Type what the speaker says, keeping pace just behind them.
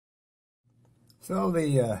So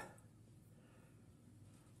the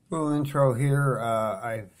little intro here,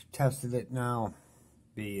 I've tested it now,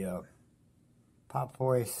 the Pop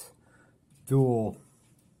Voice dual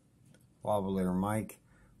lavalier mic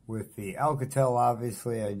with the Alcatel.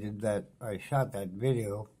 Obviously I shot that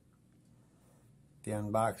video, the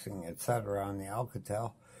unboxing, etc. on the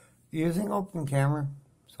Alcatel using open camera,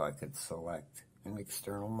 so I could select an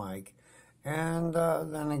external mic, and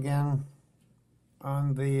then again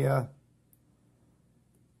on the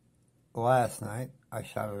last night I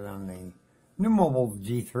shot it on the new mobile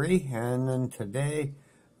G3, and then today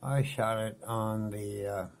I shot it on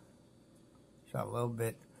the shot a little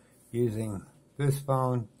bit using this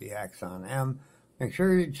phone, the Axon M. Make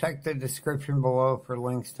sure you check the description below for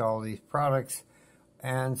links to all these products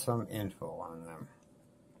and some info on them.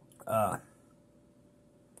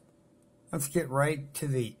 Let's get right to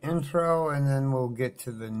the intro, and then we'll get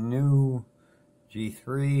to the new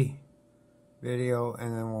G3 video,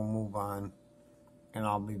 and then we'll move on, and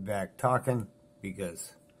I'll be back talking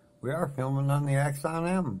because we are filming on the Axon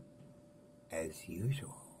M as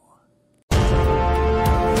usual.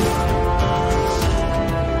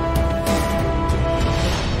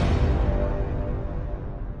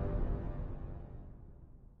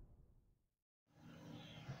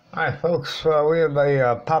 Alright folks, we have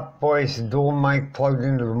a Pop Voice dual mic plugged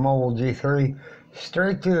into the mobile G3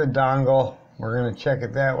 straight to the dongle. We're going to check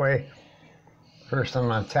it that way. First I'm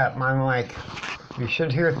going to tap my mic. You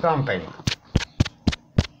should hear thumping.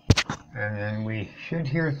 And then we should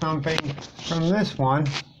hear thumping from this one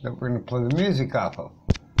that we're going to play the music off of.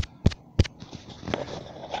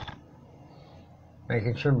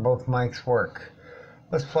 Making sure both mics work.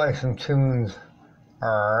 Let's play some tunes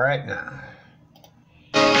right now.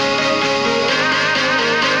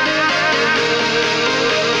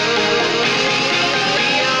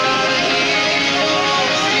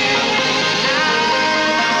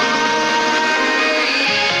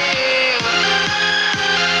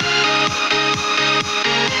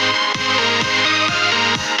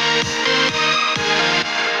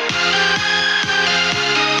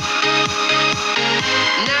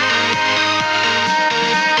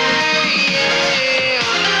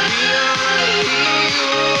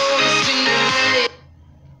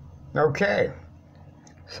 Okay,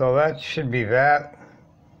 so that should be that.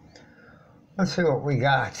 Let's see what we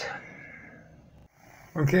got.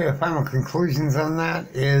 Okay, the final conclusions on that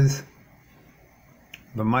is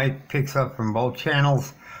the mic picks up from both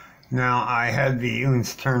channels. Now, I had the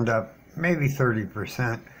UNS turned up maybe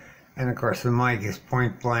 30%, and of course the mic is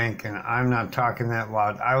point blank, and I'm not talking that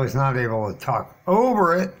loud. I was not able to talk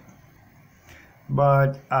over it,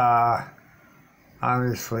 but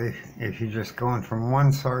obviously, if you're just going from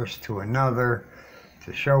one source to another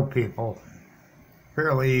to show people,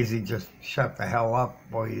 fairly easy, just shut the hell up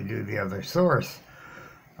while you do the other source.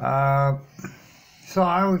 So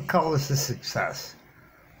I would call this a success.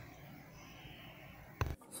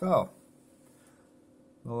 So,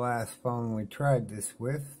 the last phone we tried this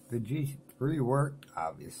with, the G3, worked,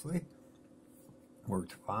 obviously.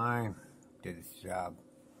 Worked fine, did its job.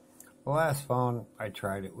 The last phone I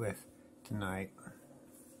tried it with tonight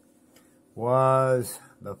was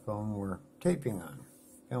the phone we're taping on,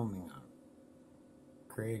 filming on,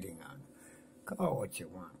 creating on. Call it what you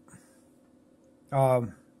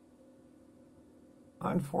want.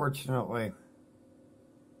 Unfortunately,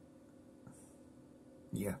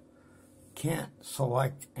 you can't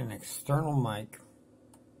select an external mic.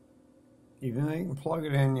 Even though you can plug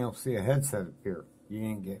it in, you'll see a headset appear. You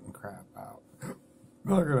ain't getting crap out.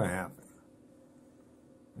 Not gonna happen.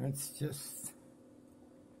 It's just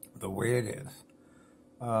the way it is.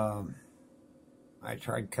 I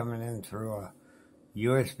tried coming in through a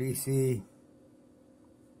USB-C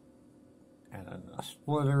and a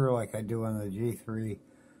splitter like I do on the G3.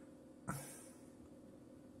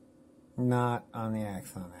 Not on the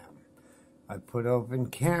Axon M. I put open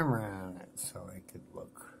camera on it so I could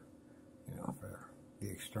look, for the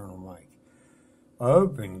external mic.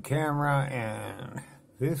 Open camera and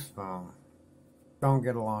this phone don't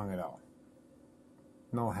get along at all.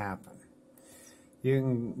 No happen. You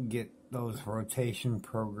can get those rotation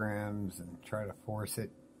programs and try to force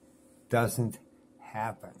it. Doesn't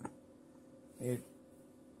happen. It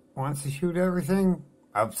wants to shoot everything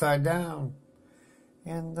upside down.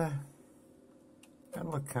 And that'd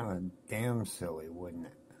look kind of damn silly, wouldn't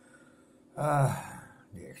it? The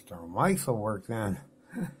external mics will work then.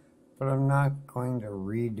 But I'm not going to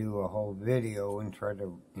redo a whole video and try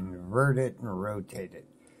to invert it and rotate it.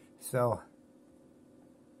 So,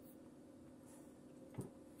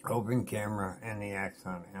 open camera and the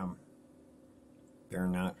Axon M, they're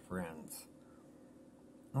not friends.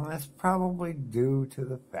 And that's probably due to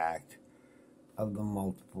the fact of the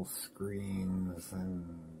multiple screens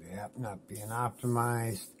and the app not being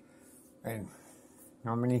optimized. And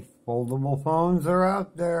how many foldable phones are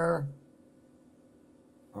out there?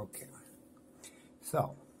 Okay.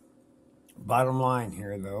 So, bottom line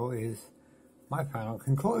here, though, is my final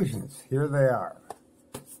conclusions. Here they are.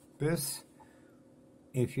 This,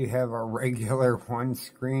 if you have a regular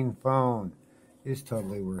one-screen phone, is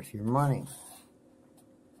totally worth your money.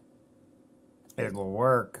 It'll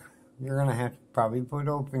work. You're going to have to probably put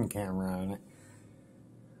open camera on it.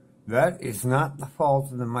 That is not the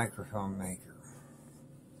fault of the microphone maker.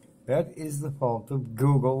 That is the fault of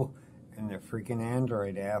Google and their freaking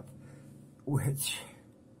Android app, which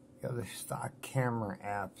the other stock camera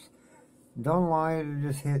apps don't allow you to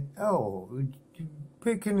just hit, oh,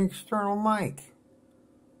 pick an external mic.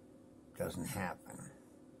 Doesn't happen.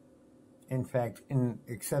 In fact,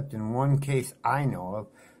 except in one case I know of,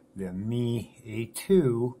 the Mi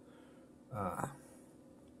A2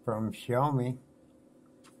 from Xiaomi,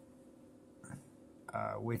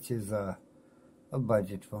 which is a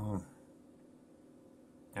budget phone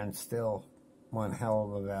and still one hell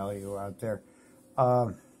of a value out there.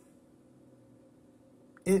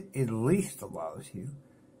 It at least allows you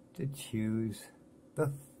to choose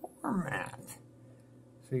the format.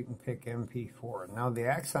 So you can pick MP4. Now the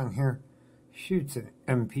Axon here shoots an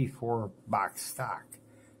MP4 box stock.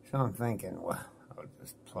 So I'm thinking, well, I'll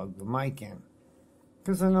just plug the mic in.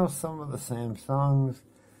 Because I know some of the Samsungs,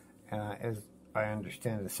 as I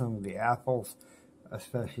understand it, some of the Apples,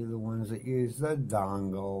 especially the ones that use the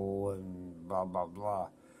dongle and blah, blah, blah,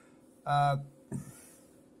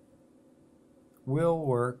 will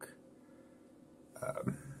work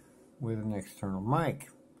with an external mic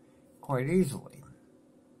quite easily.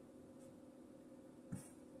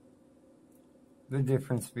 The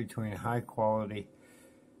difference between high quality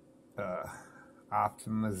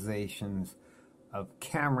optimizations of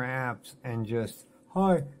camera apps and just,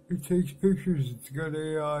 hi, it takes pictures, it's got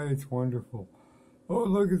AI, it's wonderful. Oh,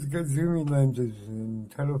 look, it's got zooming lenses and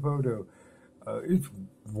telephoto. It's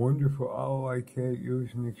wonderful. Oh, I can't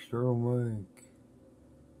use an external mic.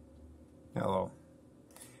 Hello.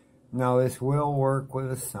 Now, this will work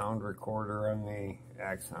with a sound recorder on the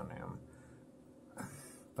Axon M.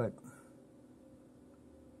 But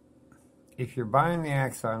if you're buying the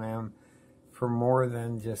Axon M for more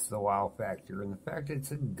than just the wow factor, and the fact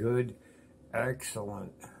it's a good,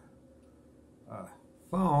 excellent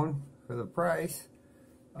phone for the price,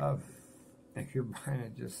 if you're buying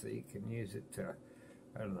it just so you can use it to,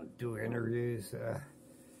 I don't know, do interviews,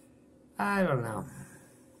 I don't know.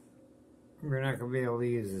 You're not going to be able to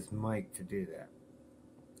use this mic to do that.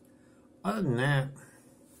 Other than that,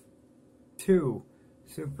 two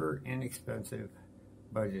super inexpensive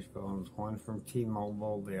budget phones, one from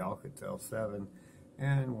T-Mobile, the Alcatel 7,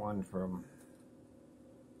 and one from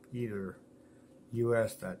either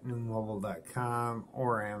us.newmobile.com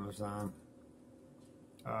or Amazon.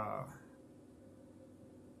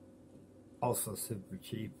 Also super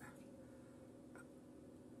cheap.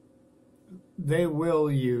 They will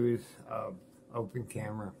use open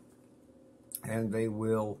camera, and they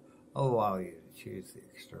will allow you to choose the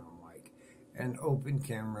external mic. And open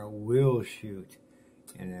camera will shoot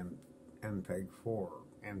in MPEG-4, MP4,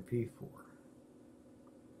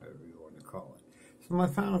 whatever you want to call it. So my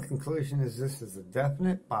final conclusion is this is a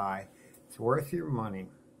definite buy. It's worth your money,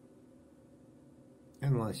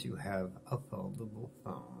 unless you have a foldable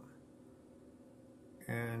phone.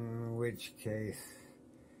 In which case,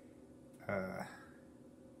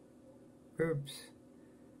 oops.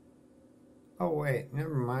 Oh wait,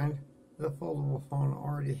 never mind. The foldable phone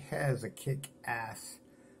already has a kick-ass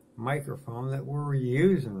microphone that we're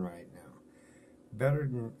using right now. Better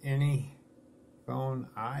than any phone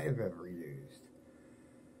I've ever used.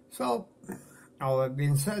 So, all that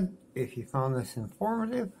being said, if you found this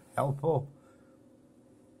informative, helpful,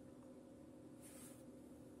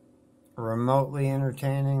 remotely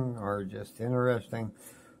entertaining, or just interesting,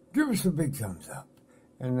 give us a big thumbs up.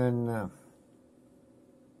 And then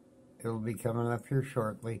it'll be coming up here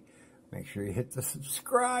shortly. Make sure you hit the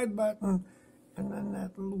subscribe button and then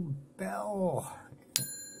that little bell.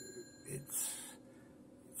 It's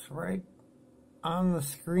right on the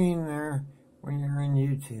screen there when you're in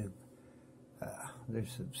YouTube.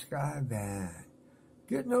 There's subscribe and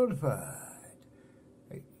get notified.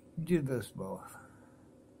 Do this both.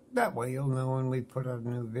 That way you'll know when we put out a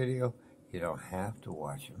new video. You don't have to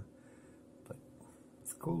watch them. But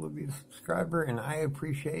it's cool to be a subscriber, and I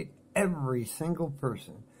appreciate every single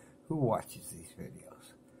person who watches these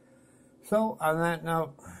videos. So, on that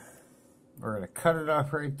note, we're going to cut it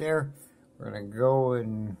off right there. we're going to go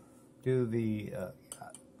and do the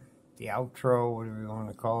outro, whatever you want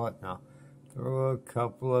to call it. Now, throw a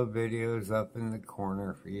couple of videos up in the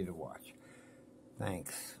corner for you to watch.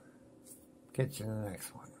 Thanks. Catch you in the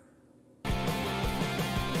next one.